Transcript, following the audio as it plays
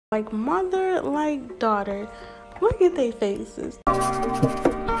Like mother, like daughter. Look at their faces.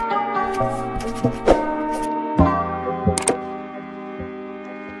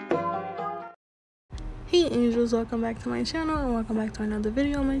 Hey angels, welcome back to my channel and welcome back to another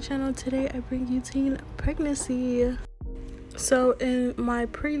video on my channel. Today I bring you teen pregnancy. So in my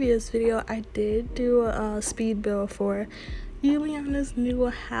previous video I did do a speed build for Juliana's new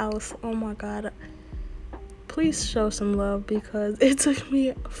house. Oh my god, please show some love because it took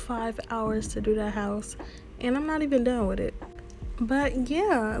me 5 hours to do that house and I'm not even done with it. But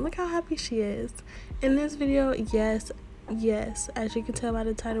yeah, look how happy she is. In this video, yes, as you can tell by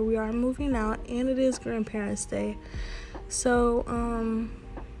the title, we are moving out and it is Grandparents' Day. So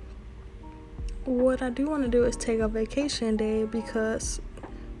what I do want to do is take a vacation day because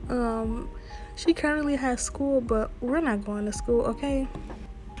she currently has school, but we're not going to school, okay?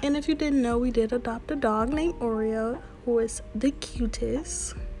 And if you didn't know, we did adopt a dog named Oreo, who is the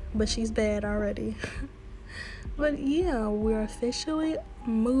cutest, but she's bad already. But yeah, we're officially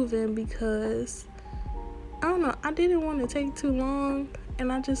moving because I don't know, I didn't want to take too long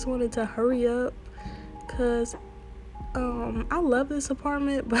and I just wanted to hurry up because I love this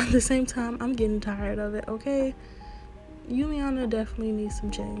apartment, but at the same time I'm getting tired of it, okay? Juliana definitely needs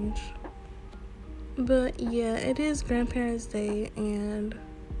some change. But yeah, it is Grandparents' Day and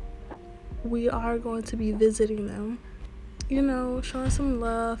we are going to be visiting them, you know, showing some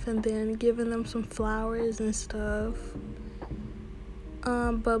love and then giving them some flowers and stuff.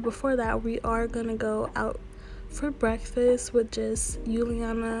 But before that, we are gonna go out for breakfast with just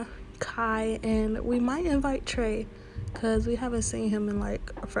Juliana, Kai, and we might invite Trey because we haven't seen him in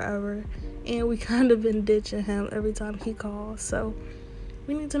like forever and we kind of been ditching him every time he calls, so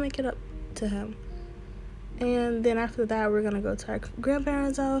we need to make it up to him. And then after that, we're gonna go to our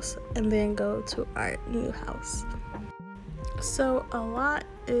grandparents' house and then go to our new house. So a lot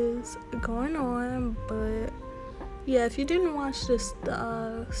is going on, but yeah, if you didn't watch this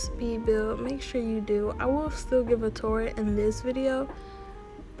speed build, make sure you do. I will still give a tour in this video,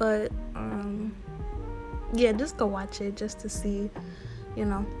 but yeah, just go watch it just to see, you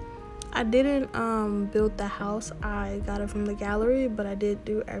know. I didn't build the house, I got it from the gallery, but I did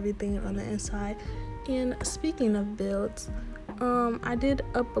do everything on the inside. And speaking of builds, I did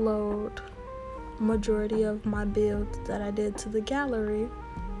upload majority of my builds that I did to the gallery.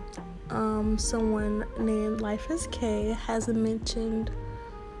 Someone named Life is K has mentioned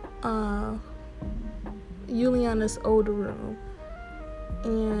Juliana's old room,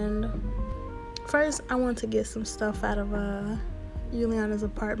 and first I want to get some stuff out of Juliana's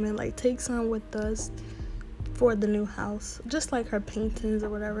apartment, like take some with us for the new house, just like her paintings or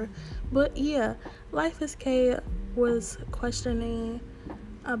whatever. But yeah, Life is K was questioning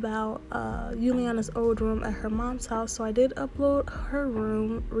about Juliana's old room at her mom's house, so I did upload her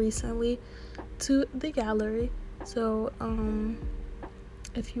room recently to the gallery. So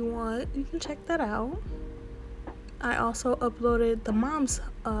if you want, you can check that out. I also uploaded the mom's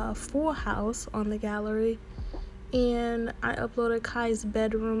full house on the gallery, and I uploaded Kai's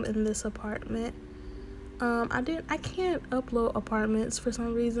bedroom in this apartment. I can't upload apartments for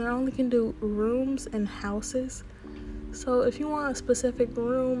some reason. I only can do rooms and houses. So if you want a specific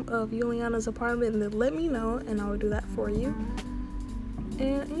room of Juliana's apartment, then let me know and I will do that for you.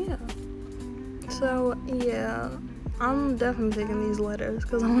 And yeah, so yeah, I'm definitely taking these letters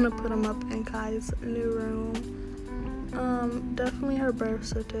because I want to put them up in Kai's new room. Definitely her birth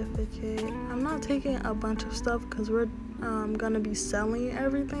certificate. I'm not taking a bunch of stuff because we're gonna be selling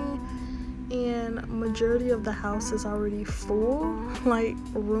everything, and majority of the house is already full, like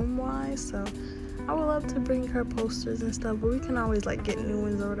room wise, so I would love to bring her posters and stuff, but we can always like get new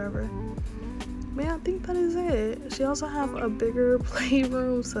ones or whatever. But yeah, I think that is it. She also have a bigger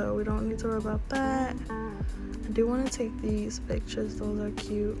playroom, so we don't need to worry about that. I do want to take these pictures, those are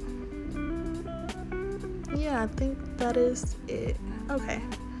cute. Yeah, I think that is it. Okay,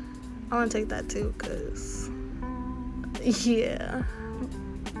 I want to take that too because yeah,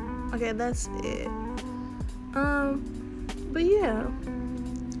 okay, that's it. But yeah,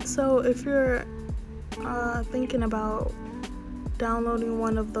 so if you're thinking about downloading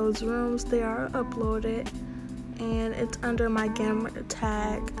one of those rooms, they are uploaded and it's under my gamer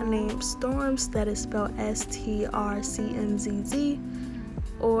tag named Storms, that is spelled STCRMZZ,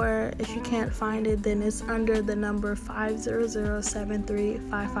 or if you can't find it, then it's under the number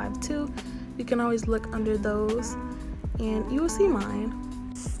 500735552. You can always look under those and you will see mine.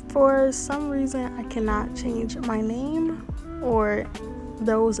 For some reason I cannot change my name or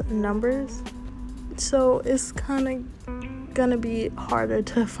those numbers, so it's kind of gonna be harder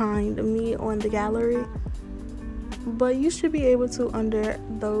to find me on the gallery. but you should be able to under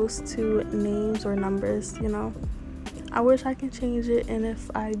those two names or numbers, you know. I wish I can change it, and if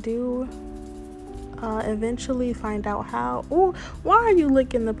I do eventually find out how. Oh, why are you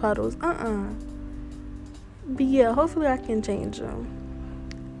licking the puddles? But yeah, hopefully I can change them.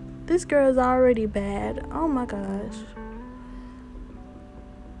 This girl is already bad. Oh my gosh.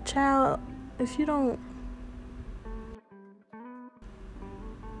 Child, if you don't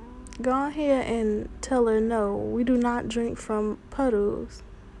go ahead and tell her no, we do not drink from puddles.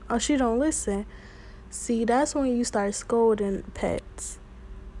 Oh, she don't listen. See, that's when you start scolding pets.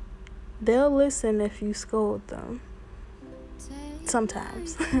 They'll listen if you scold them.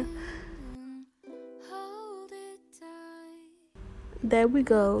 Sometimes. There we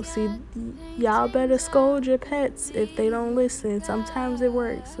go. See, y'all better scold your pets if they don't listen. Sometimes it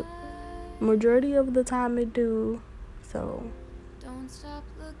works. Majority of the time it do. So,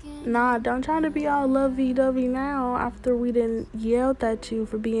 nah, don't try to be all lovey-dovey now after we done yelled at you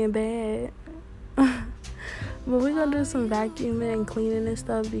for being bad. But we're gonna do some vacuuming and cleaning and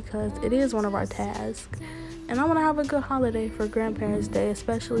stuff because it is one of our tasks. And I want to have a good holiday for Grandparents' Day,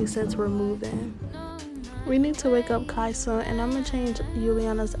 especially since we're moving. We need to wake up Kai soon, and I'm gonna change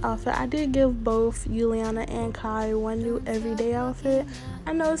Juliana's outfit. I did give both Juliana and Kai one new everyday outfit.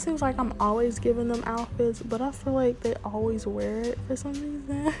 I know it seems like I'm always giving them outfits, but I feel like they always wear it for some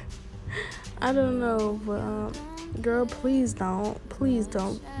reason. I don't know, but girl, please don't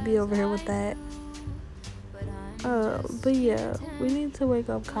be over here with that. But yeah, we need to wake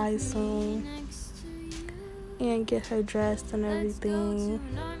up Kai soon and get her dressed and everything.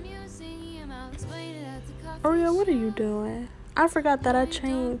 Oh yeah, what are you doing? I forgot that I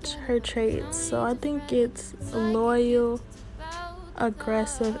changed her traits, so I think it's loyal,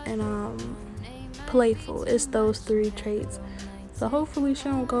 aggressive, and playful. It's those 3 traits. So hopefully she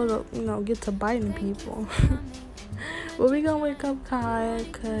don't go to, get to biting people. But we gonna wake up Kai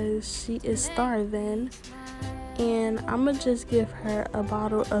because she is starving. And I'm gonna just give her a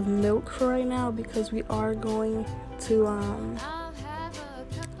bottle of milk for right now because we are going to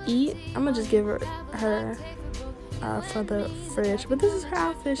eat. I'm gonna just give her for the fridge. But this is her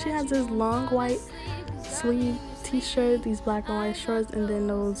outfit. She has this long white sleeve t-shirt, these black and white shorts, and then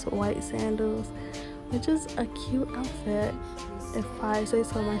those white sandals, which is a cute outfit if I say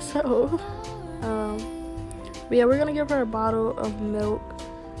so myself. But yeah, we're gonna give her a bottle of milk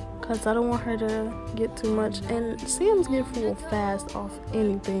because I don't want her to get too much, and SIMS get full fast off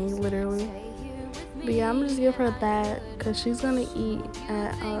anything, literally. But yeah, I'm gonna just give her that because she's gonna eat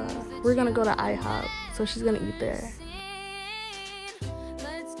at we're gonna go to IHOP, so she's gonna eat there.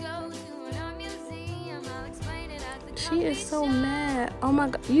 She is so mad. Oh my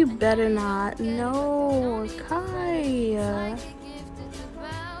god, you better not. No, Kai.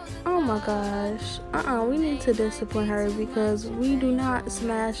 Oh my gosh. We need to discipline her because we do not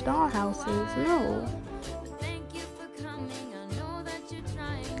smash dollhouses. No.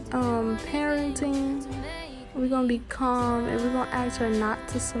 Parenting, we're gonna be calm and we're gonna ask her not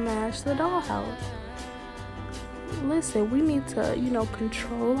to smash the dollhouse. Listen, we need to,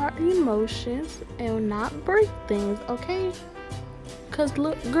 control our emotions and not break things, okay? Cause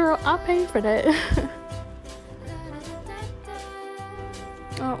look, girl, I paid for that.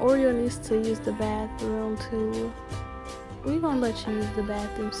 Oreo needs to use the bathroom too. We're gonna let you use the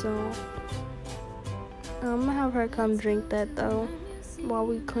bathroom soon. I'm gonna have her come drink that though while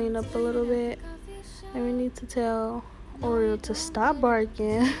we clean up a little bit. And we need to tell Oreo to stop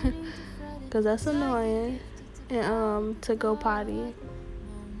barking because that's annoying, and to go potty.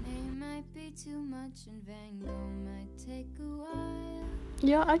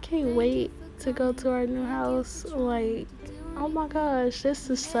 Yo, I can't wait to go to our new house. Like, oh my gosh,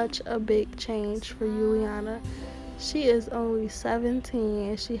 this is such a big change for Juliana. She is only 17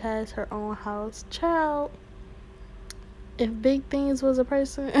 and she has her own house. Child, if Big Things was a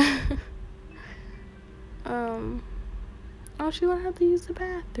person, oh, she gonna have to use the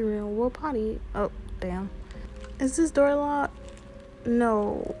bathroom. Well, potty. Oh, damn. Is this door locked?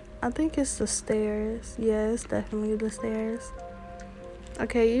 No, I think it's the stairs. Yeah, it's definitely the stairs.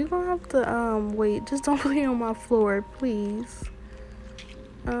 Okay, you're gonna have to wait. Just don't play on my floor, please.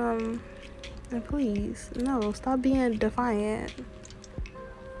 And please, no, stop being defiant.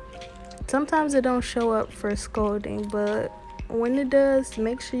 Sometimes it don't show up for scolding, but when it does,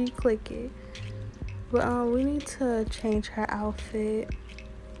 make sure you click it. But we need to change her outfit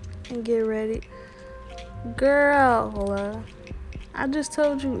and get ready. Girl, I just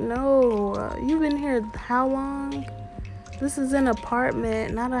told you no. You've been here how long? This is an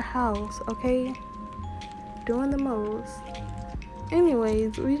apartment, not a house, okay? Doing the most.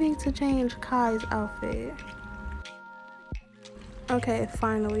 Anyways, we need to change Kai's outfit. Okay,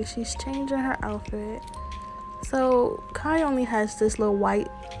 finally, she's changing her outfit. So, Kai only has this little white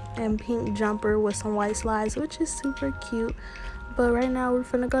and pink jumper with some white slides, which is super cute. But right now, we're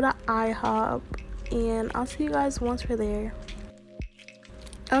finna go to IHOP, and I'll see you guys once we're there.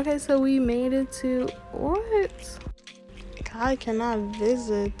 Okay, so we made it to... What? Kai cannot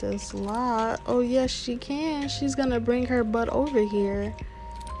visit this lot. Oh, yes, she can. She's gonna bring her butt over here.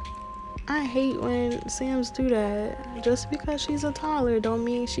 I hate when SIMS do that. Just because she's a toddler don't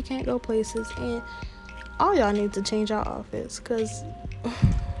mean she can't go places. And all y'all need to change your outfits, because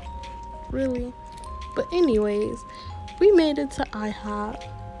really. But anyways, we made it to IHOP.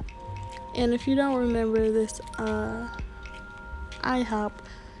 And if you don't remember this IHOP,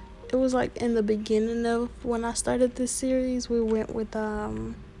 it was like in the beginning of when I started this series. We went with our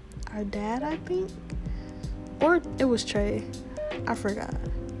dad, I think, or it was Trey. I forgot.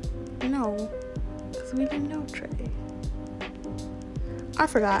 No, because we didn't know Trey. I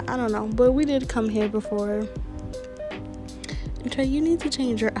forgot. I don't know. But we did come here before. And Trey, you need to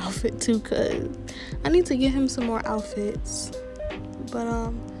change your outfit too, because I need to get him some more outfits.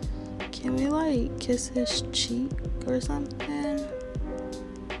 But, can we, like, kiss his cheek or something?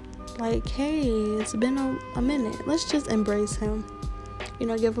 Like, hey, it's been a minute. Let's just embrace him. You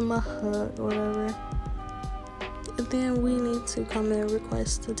know, give him a hug or whatever. And then we need to come and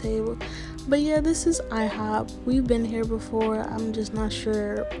request the table. But yeah, this is IHOP. We've been here before. I'm just not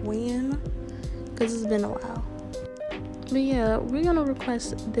sure when, because it's been a while. But yeah, we're gonna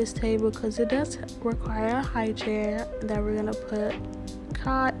request this table because it does require a high chair that we're gonna put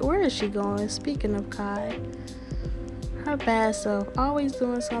Kai. Where is she going? Speaking of Kai, her bad self, always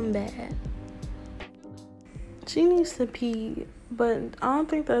doing something bad. She needs to pee, but I don't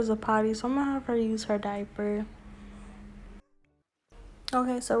think there's a potty, so I'm gonna have her use her diaper.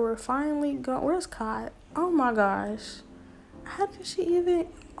 Okay, so we're finally going. Where's Kai? Oh my gosh. How did she even...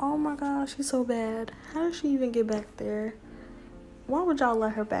 Oh my gosh, she's so bad. How did she even get back there? Why would y'all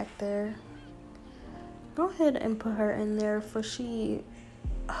let her back there? Go ahead and put her in there for she...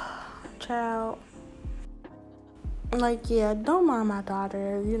 Child. Like, yeah, don't mind my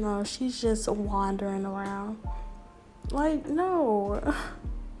daughter. You know, she's just wandering around. Like, no.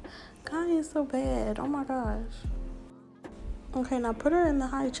 Kai is so bad. Oh my gosh. Okay, now put her in the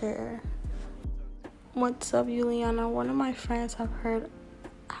high chair. What's up, Juliana? One of my friends have heard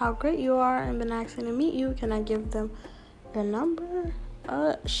how great you are and been asking to meet you. Can I give them your number?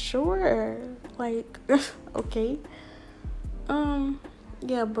 Sure. Like, okay.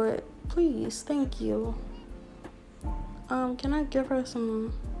 Yeah, but please, thank you. Can I give her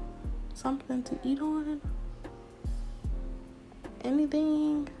something to eat on?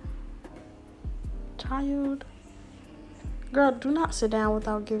 Anything? Child? Girl, do not sit down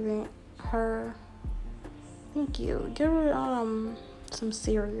without giving her... Thank you. Give her some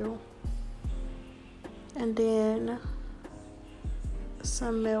cereal. And then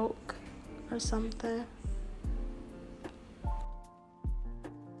some milk or something.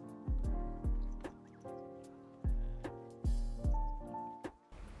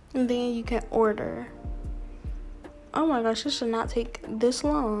 And then you can order. Oh my gosh, it should not take this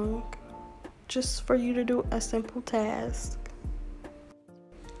long just for you to do a simple task.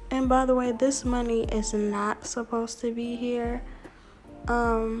 And by the way, this money is not supposed to be here.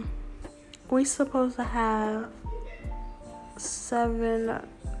 We supposed to have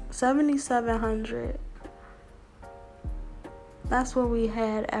 $7,700. That's what we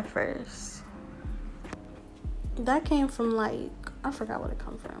had at first. That came from, like, I forgot what it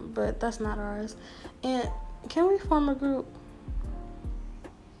come from, but that's not ours. And can we form a group?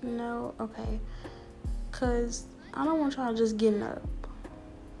 No? Okay. Cause I don't want y'all just getting up.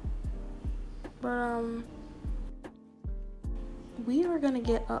 But we are gonna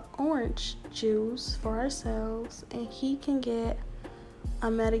get an orange juice for ourselves, and he can get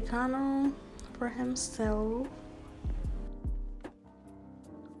Americano for himself.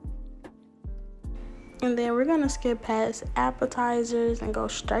 And then we're gonna skip past appetizers and go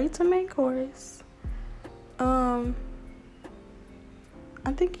straight to main course.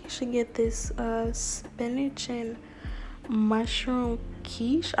 I think you should get this spinach and mushroom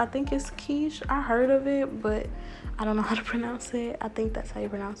quiche. I think it's quiche. I heard of it, but I don't know how to pronounce it. I think that's how you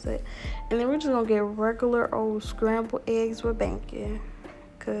pronounce it. And then we're just gonna get regular old scrambled eggs with bacon,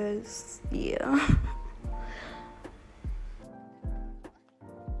 cause yeah.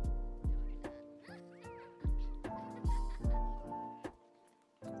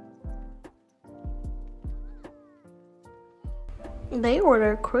 They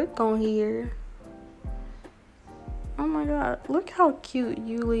order quick on here. Oh my god, look how cute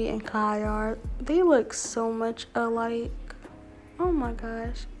Yuli and Kai are. They look so much alike. Oh my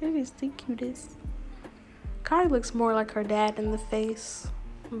gosh, it is the cutest. Kai looks more like her dad in the face,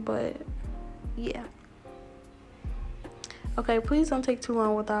 but yeah. Okay, please don't take too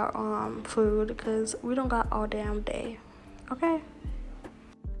long with our food because we don't got all damn day. Okay?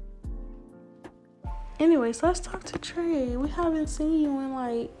 Anyways, let's talk to Trey. We haven't seen you in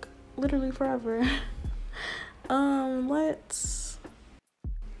like literally forever.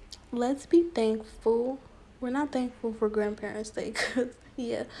 Let's be thankful. We're not thankful for Grandparents' Day, cause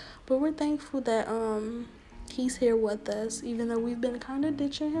yeah, but we're thankful that he's here with us, even though we've been kind of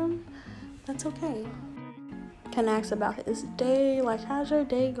ditching him. That's okay. Can ask about his day, like how's your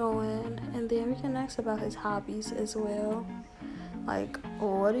day going, and then we can ask about his hobbies as well. Like,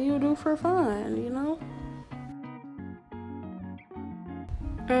 what do you do for fun, you know?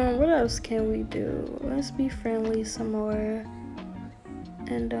 What else can we do? Let's be friendly some more.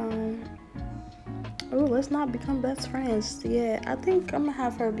 And, let's not become best friends. Yeah, I think I'm gonna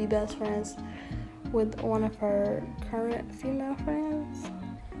have her be best friends with one of her current female friends.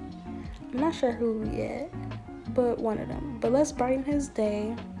 I'm not sure who yet, but one of them. But let's brighten his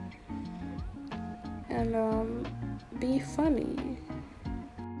day and, be funny.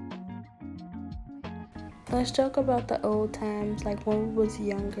 Let's joke about the old times, like when we was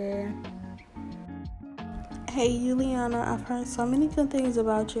younger. Hey, Juliana, I've heard so many good things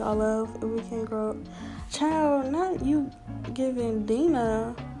about you. I love if we can grow. Child, not you giving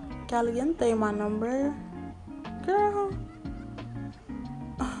Dina Caliente my number. Girl.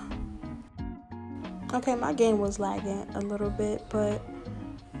 Okay, my game was lagging a little bit, but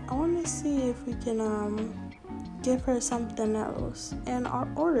I want to see if we can give her something else. And our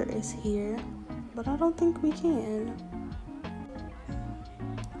order is here, but I don't think we can.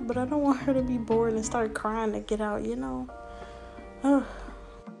 But I don't want her to be bored and start crying to get out, you know? Ugh.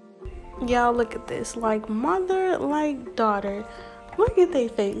 Y'all, look at this. Like mother, like daughter. Look at their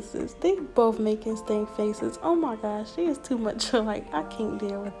faces. They both making stank faces. Oh my gosh, she is too much. Like, I can't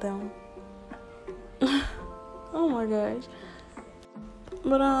deal with them. Oh my gosh.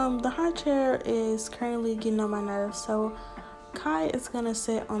 But the high chair is currently getting on my nerves, so Kai is gonna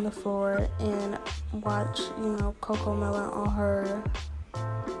sit on the floor and watch, you know, Coco Melon on her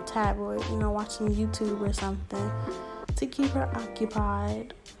tablet, you know, watch some YouTube or something to keep her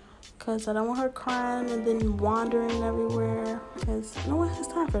occupied, because I don't want her crying and then wandering everywhere, because no one has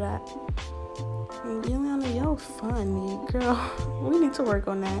time for that. And Juliana, you're funny, girl. We need to work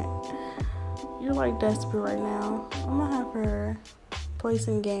on that. You're like desperate right now. I'm gonna have her play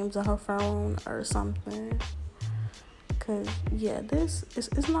some games on her phone or something, because yeah, this is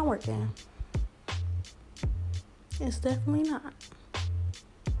it's not working. It's definitely not.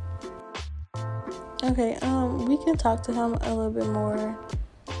 Okay, we can talk to him a little bit more.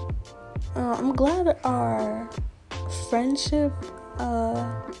 I'm glad our friendship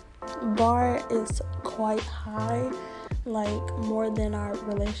bar is quite high, like more than our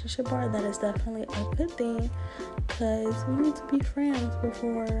relationship bar. That is definitely a good thing, because we need to be friends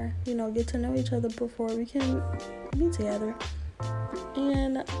before, you know, get to know each other before we can be together.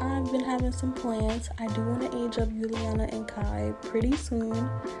 And I've been having some plans. I do want to age up Juliana and Kai pretty soon.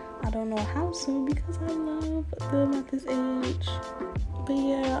 I don't know how soon, because I love them at this age. But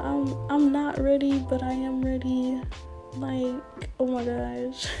yeah, I'm not ready, but I am ready. Like, oh my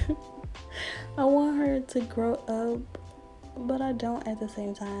gosh. I want her to grow up, but I don't at the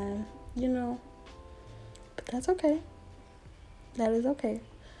same time, you know. But that's okay. That is okay.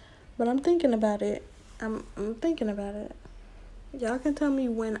 But I'm thinking about it. I'm thinking about it. Y'all can tell me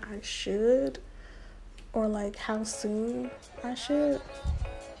when I should, or like how soon I should.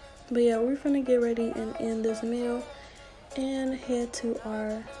 But yeah, we're gonna get ready and end this meal and head to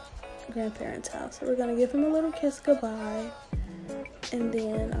our grandparents' house. So we're gonna give him a little kiss goodbye, and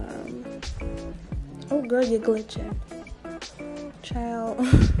then oh girl, you're glitching, child.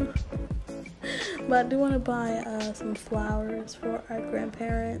 But I do want to buy some flowers for our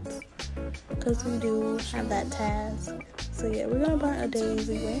grandparents, because we do have that task. So yeah, we're gonna buy a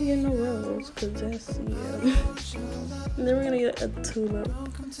daisy. We ain't getting no rose, because that's, yeah. And then we're gonna get a tulip.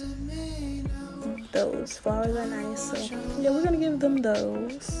 Those flowers are nice, so yeah, we're gonna give them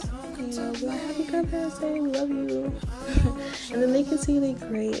those. You know, be like, happy Grandparents' Day, we love you. And then they can see their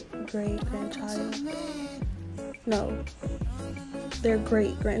great-grandchild. No, their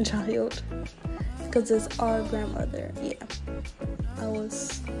great-grandchild, because it's our grandmother. Yeah, I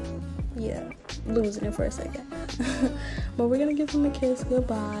was, yeah, losing it for a second. But we're gonna give them a kiss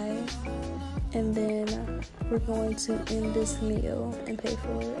goodbye, and then we're going to end this meal and pay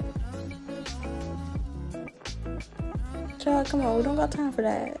for it. Child, come on, we don't got time for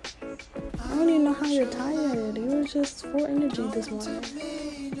that. I don't even know how you're tired. You were just full energy this morning,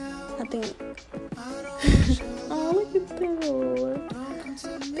 I think. Oh, look at them.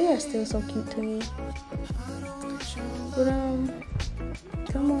 They are still so cute to me. But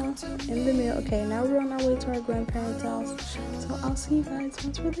come on, in the middle. Okay, now we're on our way to our grandparents' house. So I'll see you guys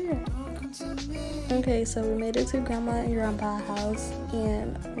once we're there. Okay, so we made it to Grandma and Grandpa's house,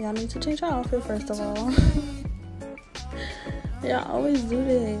 and y'all need to change our outfit first of all. Y'all always do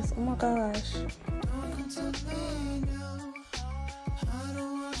this. Oh my gosh.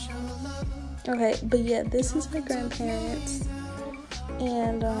 Okay, but yeah, this is my grandparents,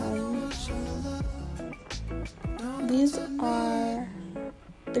 and these are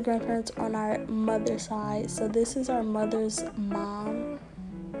the grandparents on our mother's side. So this is our mother's mom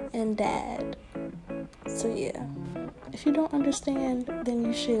and dad. So yeah, if you don't understand, then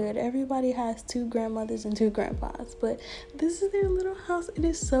you should. Everybody has 2 grandmothers and 2 grandpas, but this is their little house. It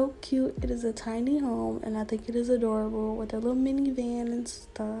is so cute. It is a tiny home, and I think it is adorable with a little minivan and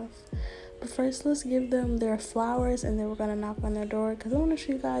stuff. But first, let's give them their flowers, and then we're gonna knock on their door because I want to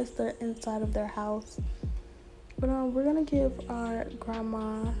show you guys the inside of their house. But we're gonna give our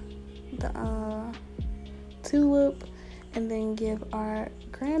grandma the tulip, and then give our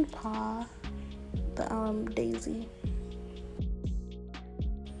grandpa the daisy.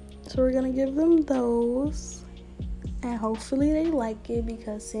 So we're gonna give them those, and hopefully they like it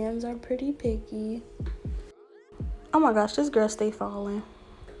because SIMS are pretty picky. Oh my gosh, this girl stay falling.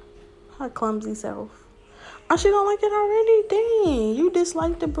 Her clumsy self. Oh, she don't like it already? Dang, you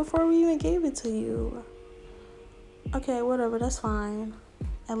disliked it before we even gave it to you. Okay, whatever, that's fine.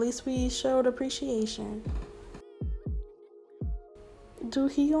 At least we showed appreciation. Do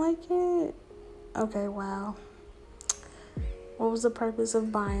he like it? Okay, wow. What was the purpose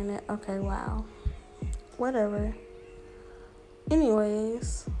of buying it? Okay, wow. Whatever.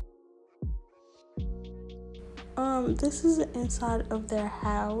 Anyways. This is the inside of their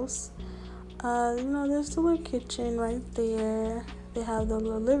house. There's the little kitchen right there. They have the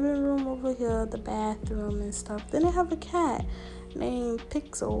little living room over here, the bathroom and stuff. Then they have a cat named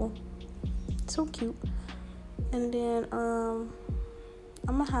Pixel. So cute. And then, I'm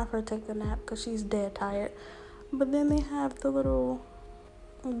gonna have her take a nap because she's dead tired. But then they have the little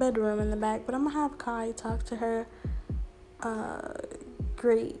bedroom in the back. But I'm gonna have Kai talk to her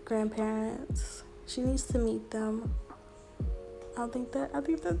great grandparents. She needs to meet them. I think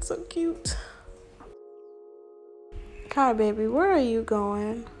that's so cute. Kai, baby, where are you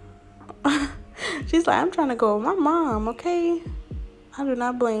going? She's like, I'm trying to go with my mom, okay? I do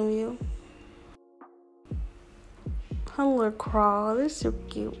not blame you. Her little crawl, they're so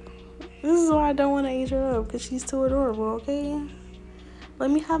cute. This is why I don't want to age her up, because she's too adorable, okay?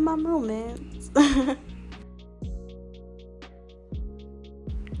 Let me have my moments.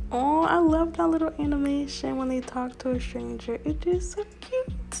 Oh, I love that little animation when they talk to a stranger. It is so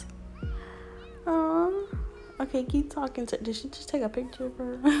cute. Okay, keep talking to her. Did she just take a picture of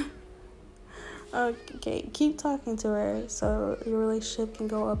her? Okay, keep talking to her so your relationship can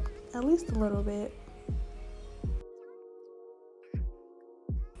go up at least a little bit.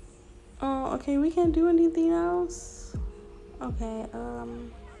 Oh, okay, we can't do anything else? Okay,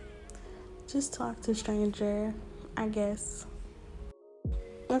 just talk to stranger, I guess.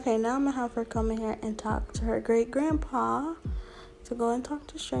 Okay, now I'm gonna have her come in here and talk to her great grandpa. To go and talk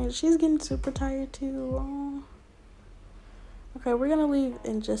to stranger. She's getting super tired too. Oh. Okay, we're gonna leave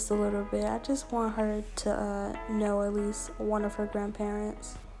in just a little bit. I just want her to know at least one of her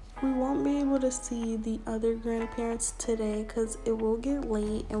grandparents. We won't be able to see the other grandparents today because it will get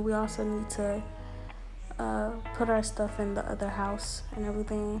late, and we also need to put our stuff in the other house and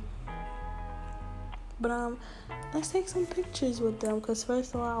everything. But let's take some pictures with them because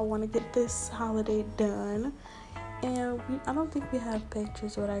first of all, I want to get this holiday done, and I don't think we have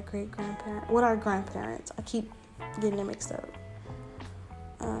pictures with our grandparents. I keep getting it mixed up.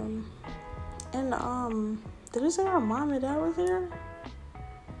 Did it say our mom and dad was here?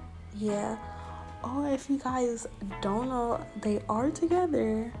 Yeah. Oh, if you guys don't know, they are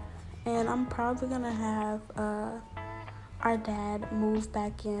together, and I'm probably gonna have our dad move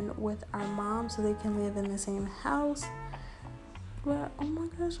back in with our mom so they can live in the same house. But oh my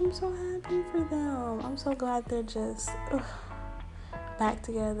gosh, I'm so happy for them. I'm so glad they're just back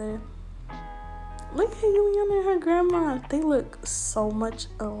together. Look at Yuliana and her grandma. They look so much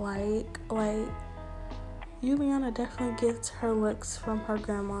alike. Like, Yuliana definitely gets her looks from her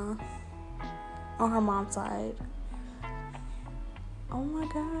grandma on her mom's side. Oh my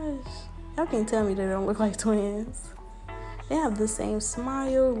gosh. Y'all can't tell me they don't look like twins. They have the same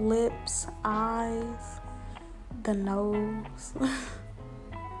smile, lips, eyes, the nose.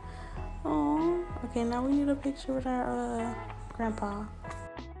 Oh, okay, now we need a picture with our grandpa.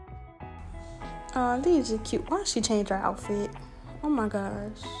 These are cute. Why did she change her outfit? Oh my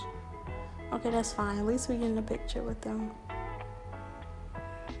gosh. Okay, that's fine. At least we get in a picture with them.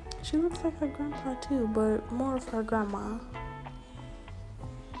 She looks like her grandpa too, but more of her grandma.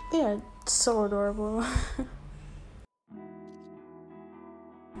 They are so adorable.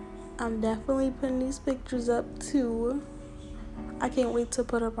 I'm definitely putting these pictures up too. I can't wait to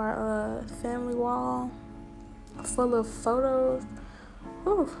put up our family wall full of photos.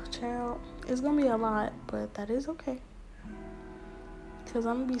 Ooh, child. It's gonna be a lot, but that is okay. Because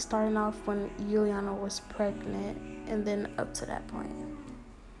I'm gonna be starting off when Juliana was pregnant and then up to that point.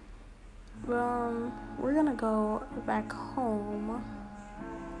 We're gonna go back home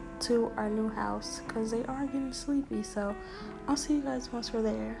to our new house because they are getting sleepy. So I'll see you guys once we're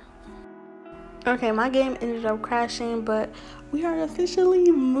there. Okay, my game ended up crashing, but we are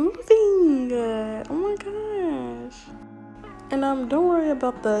officially moving. Oh my gosh. And don't worry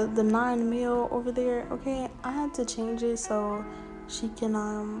about the 9 mil over there, okay? I had to change it so she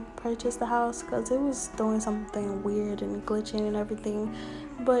can purchase the house because it was doing something weird and glitching and everything.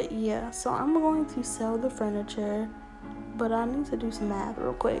 But yeah, so I'm going to sell the furniture, but I need to do some math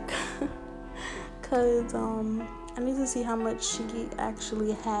real quick because I need to see how much she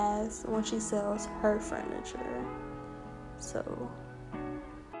actually has when she sells her furniture.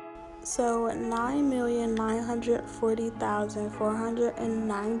 So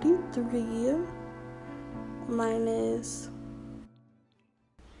 9,940,493 minus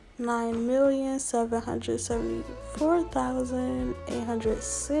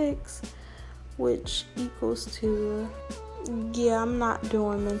 9,774,806, which equals to, yeah, I'm not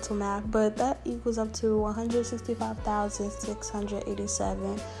doing mental math, but that equals up to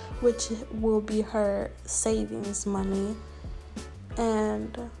 165,687, which will be her savings money,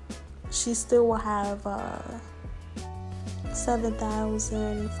 and she still will have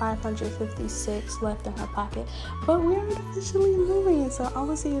 7,556 left in her pocket. But we are officially moving, so I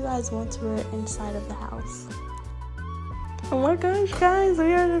will see you guys once we're inside of the house. Oh my gosh, guys,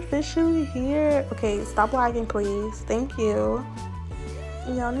 we are officially here. Okay, stop lagging, please. Thank you.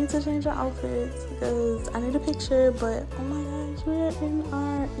 Y'all need to change your outfits because I need a picture, but oh my gosh, we're in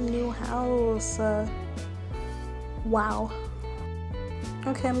our new house. Wow.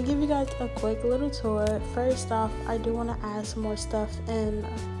 Okay, I'm gonna give you guys a quick little tour. First off, I do want to add some more stuff in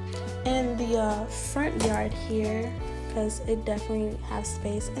the front yard here because it definitely has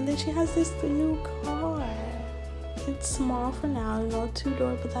space. And then she has this new car. It's small for now, you know,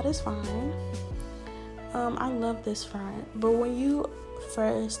 2-door, but that is fine. I love this front, but when you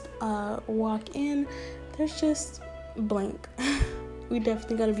first walk in, there's just blank. We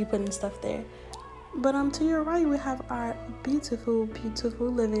definitely gotta be putting stuff there. But to your right, we have our beautiful, beautiful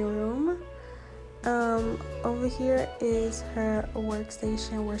living room. Over here is her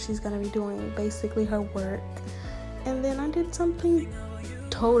workstation where she's gonna be doing basically her work. And then I did something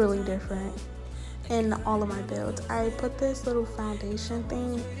totally different in all of my builds. I put this little foundation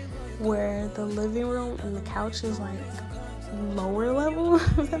thing where the living room and the couch is like lower level,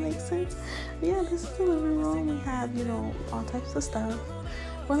 if that makes sense. But yeah, this is the living room. We have, you know, all types of stuff.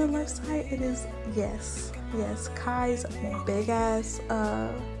 On the left side, it is, yes, Kai's big ass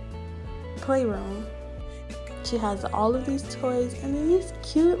playroom. She has all of these toys and then these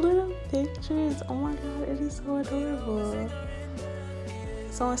cute little pictures. Oh my god, it is so adorable.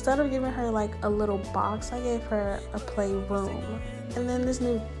 So instead of giving her like a little box, I gave her a playroom. And then this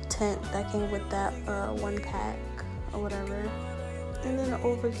new tent that came with that one pack or whatever. And then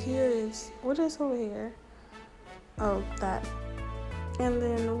over here is, what is over here? Oh, that. And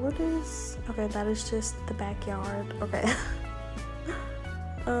then what is, okay, that is just the backyard. Okay.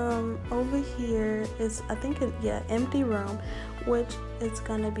 Over here is, I think empty room, which is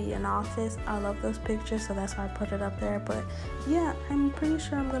gonna be an office. I love those pictures, so that's why I put it up there. But yeah, I'm pretty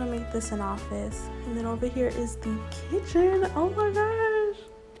sure I'm gonna make this an office. And then over here is the kitchen. Oh my gosh,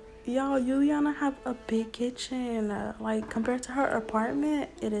 y'all, Juliana have a big kitchen. Like compared to her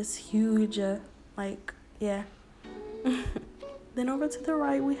apartment, it is huge. Like, yeah. Then over to the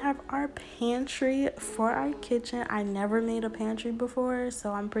right, we have our pantry for our kitchen. I never made a pantry before,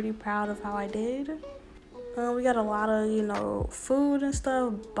 so I'm pretty proud of how I did. We got a lot of, you know, food and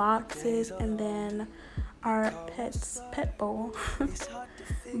stuff, boxes, and then our pet bowl.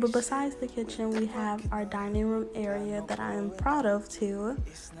 But besides the kitchen, we have our dining room area that I am proud of too,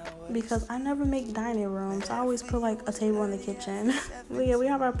 because I never make dining rooms. I always put like a table in the kitchen. But yeah, we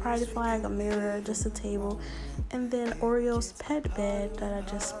have our pride flag, a mirror, just a table, and then Oreo's pet bed that I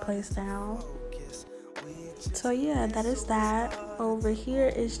just placed down. So yeah, that is that. Over here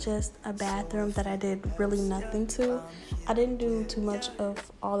is just a bathroom that I did really nothing to. I didn't do too much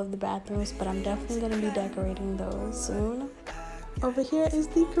of all of the bathrooms, but I'm definitely going to be decorating those soon. Over here is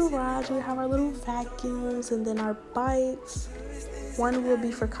the garage. We have our little vacuums and then our bikes. One will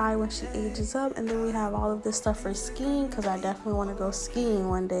be for Kai when she ages up, and then we have all of this stuff for skiing because I definitely want to go skiing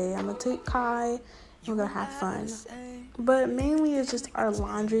one day. I'm going to take Kai and we're going to have fun. But mainly it's just our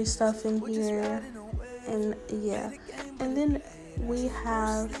laundry stuff in here. And yeah, and then we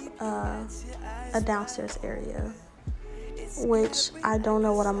have a downstairs area, which I don't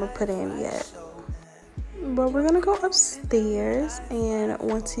know what I'm gonna put in yet. But we're gonna go upstairs, and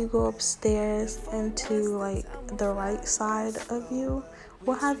once you go upstairs into like the right side of you,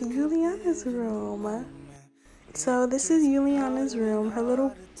 we'll have Juliana's room. So this is Juliana's room, her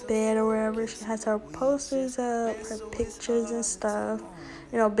little bed or wherever. She has her posters up, her pictures and stuff.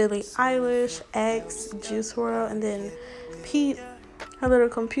 You know, Billie Eilish, X, Juice WRLD, and then Pete. Her little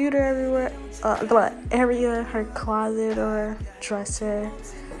computer everywhere, area, her closet or dresser,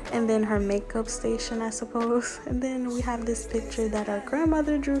 and then her makeup station, I suppose. And then we have this picture that our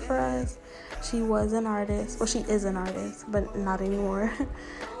grandmother drew for us. She was an artist. Well, she is an artist, but not anymore.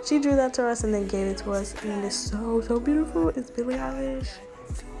 She drew that to us and then gave it to us, and it's so beautiful. It's Billie Eilish,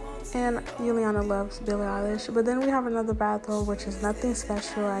 and Juliana loves Billie Eilish. But then we have another bathroom, which is nothing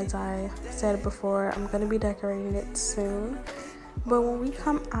special. As I said before, I'm gonna be decorating it soon. But when we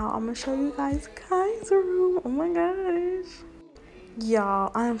come out, I'm gonna show you guys Kai's room. Oh my gosh,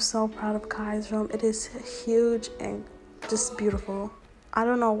 y'all, I am so proud of Kai's room. It is huge and just beautiful. I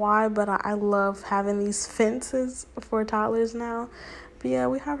don't know why, but I love having these fences for toddlers now. But yeah,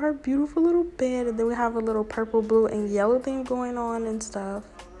 we have her beautiful little bed, and then we have a little purple, blue, and yellow thing going on and stuff.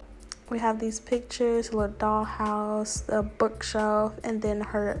 We have these pictures, a little dollhouse, a bookshelf, and then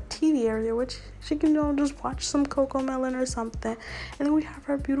her TV area, which she can just watch some CoComelon or something. And then we have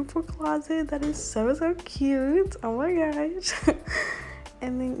her beautiful closet that is so cute. Oh my gosh.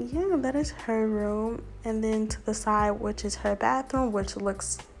 And then yeah, that is her room. And then to the side, which is her bathroom, which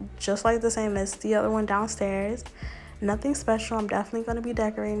looks just like the same as the other one downstairs. Nothing special. I'm definitely going to be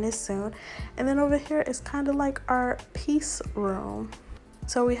decorating this soon. And then over here is kind of like our peace room.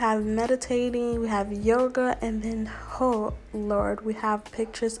 So we have meditating, we have yoga, and then, oh Lord, we have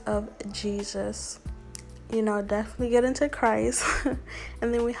pictures of Jesus. You know, definitely get into Christ.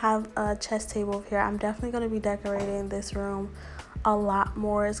 And then we have a chess table over here. I'm definitely going to be decorating this room a lot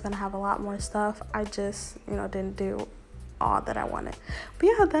more. It's going to have a lot more stuff. I just, didn't do all that I wanted. But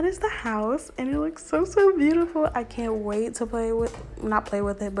yeah, that is the house, and it looks so beautiful. I can't wait to play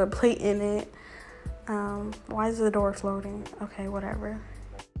in it. Why is the door floating? Okay, whatever.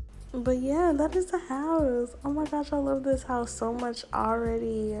 But yeah, that is the house. Oh my gosh, I love this house so much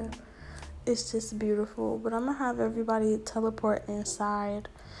already. It's just beautiful. But I'm gonna have everybody teleport inside,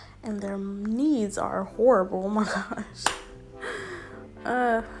 and their needs are horrible. Oh my gosh.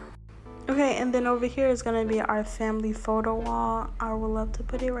 Okay, and then over here is gonna be our family photo wall. I would love to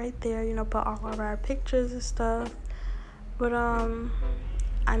put it right there, put all of our pictures and stuff. But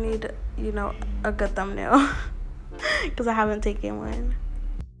I need, a good thumbnail because I haven't taken one.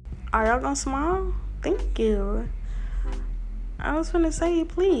 Are y'all gonna smile? Thank you. I was gonna say,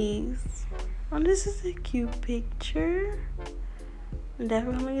 please. Oh, this is a cute picture.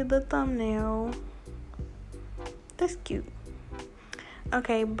 Definitely the thumbnail. That's cute.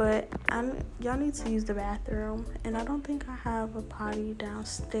 Okay, but y'all need to use the bathroom, and I don't think I have a potty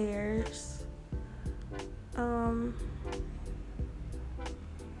downstairs.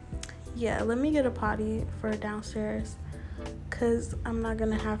 Yeah, let me get a potty for downstairs, because I'm not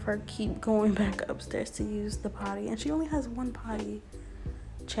gonna have her keep going back upstairs to use the potty, and she only has one potty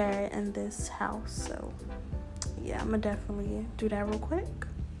chair in this house. So yeah, I'm gonna definitely do that real quick.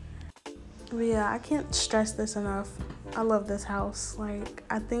 But yeah, I can't stress this enough. I love this house. Like,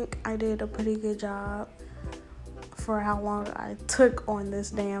 I think I did a pretty good job for how long I took on this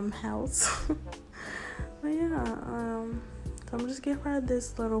damn house. But yeah, so I'm just giving her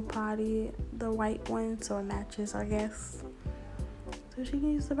this little potty, the white one, so it matches, I guess, so she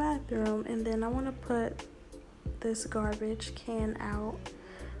can use the bathroom. And then I want to put this garbage can out.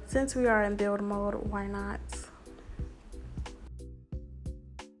 Since we are in build mode, why not?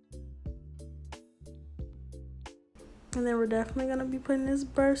 And then we're definitely going to be putting this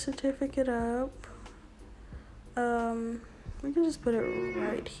birth certificate up. We can just put it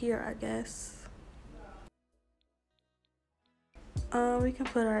right here, I guess. We can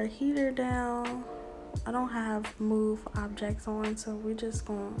put our heater down. I don't have move objects on, so we're just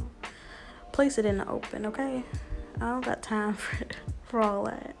going to place it in the open, okay? I don't got time for all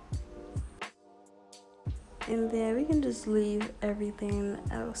that. And then we can just leave everything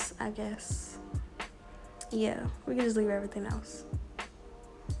else, I guess. Yeah, we can just leave everything else.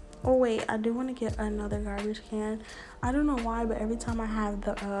 Oh wait, I do want to get another garbage can. I don't know why, but every time I have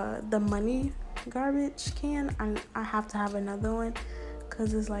the money garbage can, I have to have another one,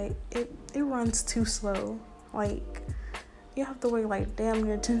 because it's like it runs too slow. Like, you have to wait like damn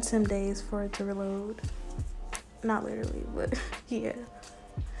near 10 sim days for it to reload. Not literally, but yeah.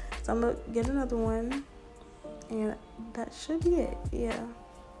 So I'm gonna get another one, and that should be it. Yeah.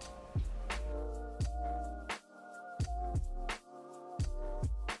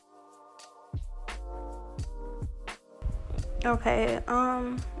 Okay,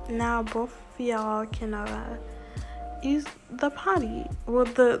 now both of y'all can use the potty, well,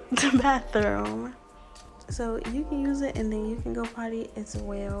 the bathroom. So you can use it and then you can go potty as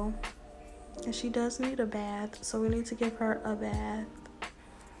well. And she does need a bath, so we need to give her a bath.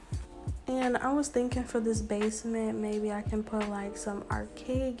 And I was thinking for this basement, maybe I can put like some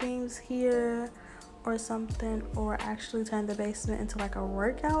arcade games here or something, or actually turn the basement into like a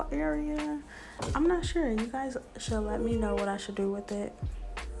workout area. I'm not sure. You guys should let me know what I should do with it.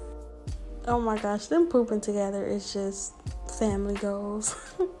 Oh my gosh, them pooping together is just family goals.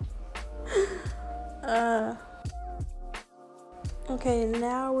 Okay,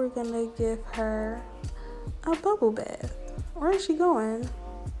 now we're gonna give her a bubble bath. Where is she going?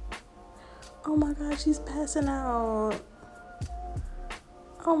 Oh my gosh, she's passing out.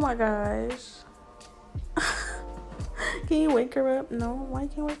 Oh my gosh. Can you wake her up? No, why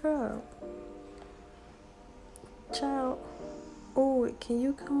can't you wake her up? Child. Oh, can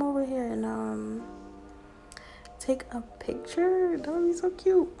you come over here and take a picture? That would be so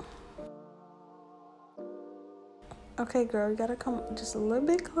cute. Okay, girl, you gotta come just a little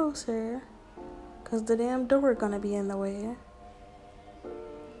bit closer, cause the damn door gonna be in the way.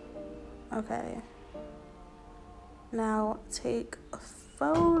 Okay. Now take a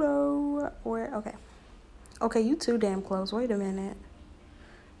photo. Where? Okay. Okay, you too damn close. Wait a minute.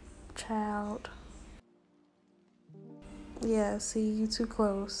 Child. Yeah, see, you too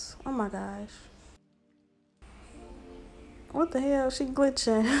close. Oh my gosh. What the hell? She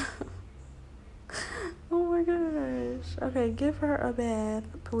glitching. Oh my gosh. Okay, give her a bath,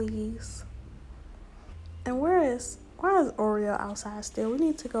 please. And why is Oreo outside still? We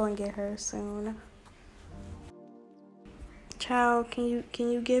need to go and get her soon. Child, can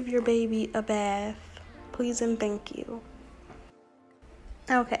you give your baby a bath? Please and thank you.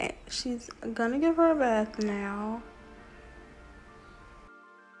 Okay, she's gonna give her a bath now.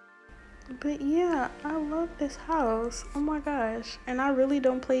 But yeah, I love this house. Oh my gosh. And I really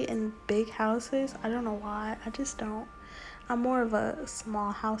don't play in big houses. I don't know why. I just don't. I'm more of a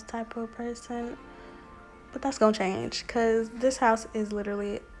small house type of person. But that's gonna change, because this house is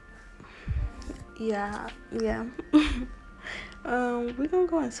literally, yeah. We're gonna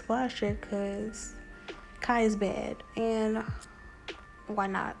go and splash it because Kai is bad, and why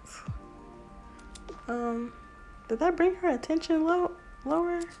not? Did that bring her attention lower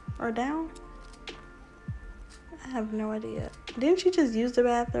or down? I have no idea. Didn't she just use the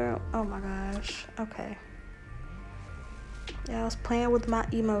bathroom? Oh my gosh. Okay. Yeah, I was playing with my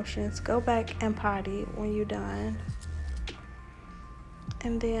emotions. Go back and potty when you're done.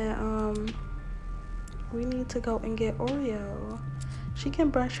 And then we need to go and get Oreo. She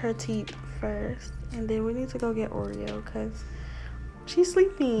can brush her teeth first, and then we need to go get Oreo because she's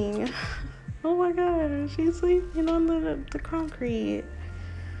sleeping. Oh my gosh, she's sleeping on the concrete.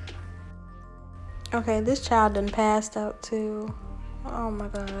 Okay, this child done passed out too. Oh my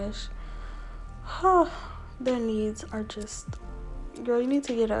gosh. Their needs are just, girl, you need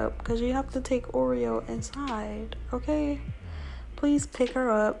to get up because you have to take Oreo inside, okay? Please pick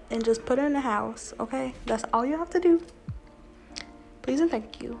her up and just put her in the house, okay? That's all you have to do. Please and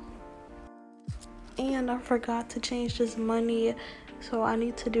thank you. And I forgot to change this money, so I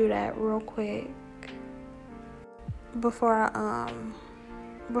need to do that real quick before I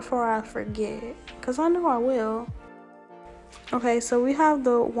forget, because I know I will. Okay, so we have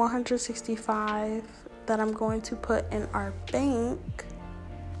the 165 that I'm going to put in our bank.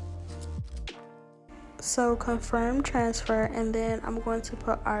 So confirm transfer, and then I'm going to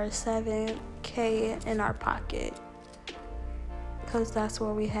put our 7K in our pocket because that's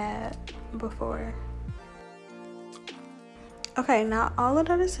what we had before. Okay, now all of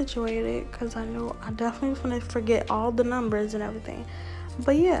that is situated because I know I definitely was going to forget all the numbers and everything.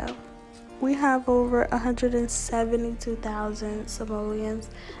 But yeah, we have over 172,000 simoleons,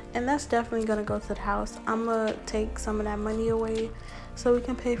 and that's definitely going to go to the house. I'm going to take some of that money away so we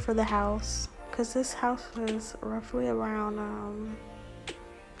can pay for the house, because this house was roughly around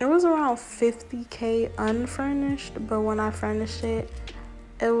It was around 50K unfurnished, but when I furnished it,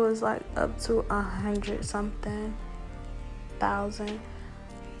 it was like up to 100 something thousand.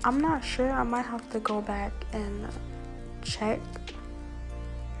 I'm not sure. I might have to go back and check,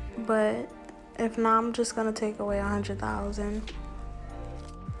 but if not, I'm just gonna take away 100,000.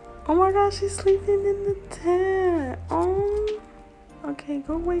 Oh my gosh, she's sleeping in the tent. Oh, okay,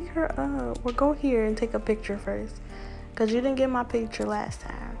 go wake her up. Or go here and take a picture first, because you didn't get my picture last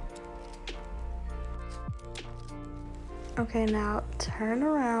time. Okay, now turn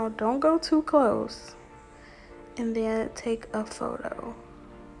around. Don't go too close. And then take a photo.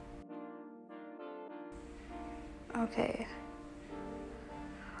 Okay.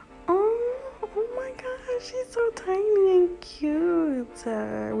 Oh my gosh, she's so tiny and cute.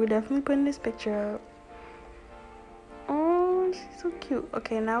 We're definitely putting this picture up. Oh, she's so cute.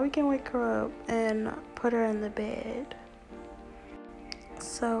 Okay, now we can wake her up and put her in the bed.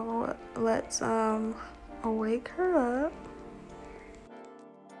 So let's wake her up.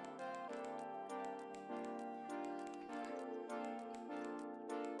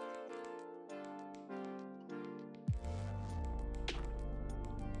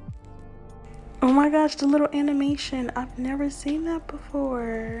 Oh my gosh, the little animation. I've never seen that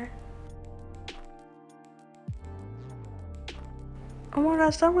before. Oh my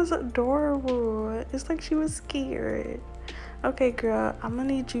gosh, that was adorable. It's like she was scared. Okay, girl, I'm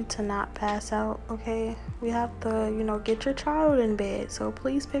gonna need you to not pass out, okay? We have to, you know, get your child in bed, so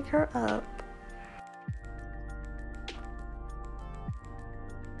please pick her up.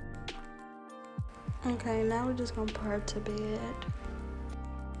 Okay, now we're just gonna put her to bed.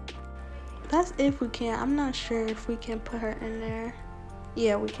 That's if we can. I'm not sure if we can put her in there.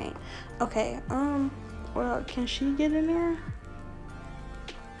 Yeah, we can. Okay, well, can she get in there?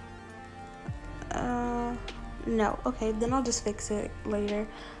 No. Okay, then I'll just fix it later.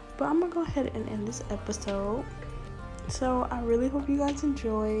 But I'm gonna go ahead and end this episode. So I really hope you guys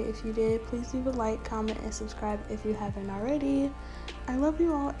enjoy. If you did, please leave a like, comment, and subscribe if you haven't already. I love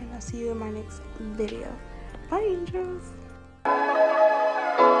you all, and I'll see you in my next video. Bye, angels.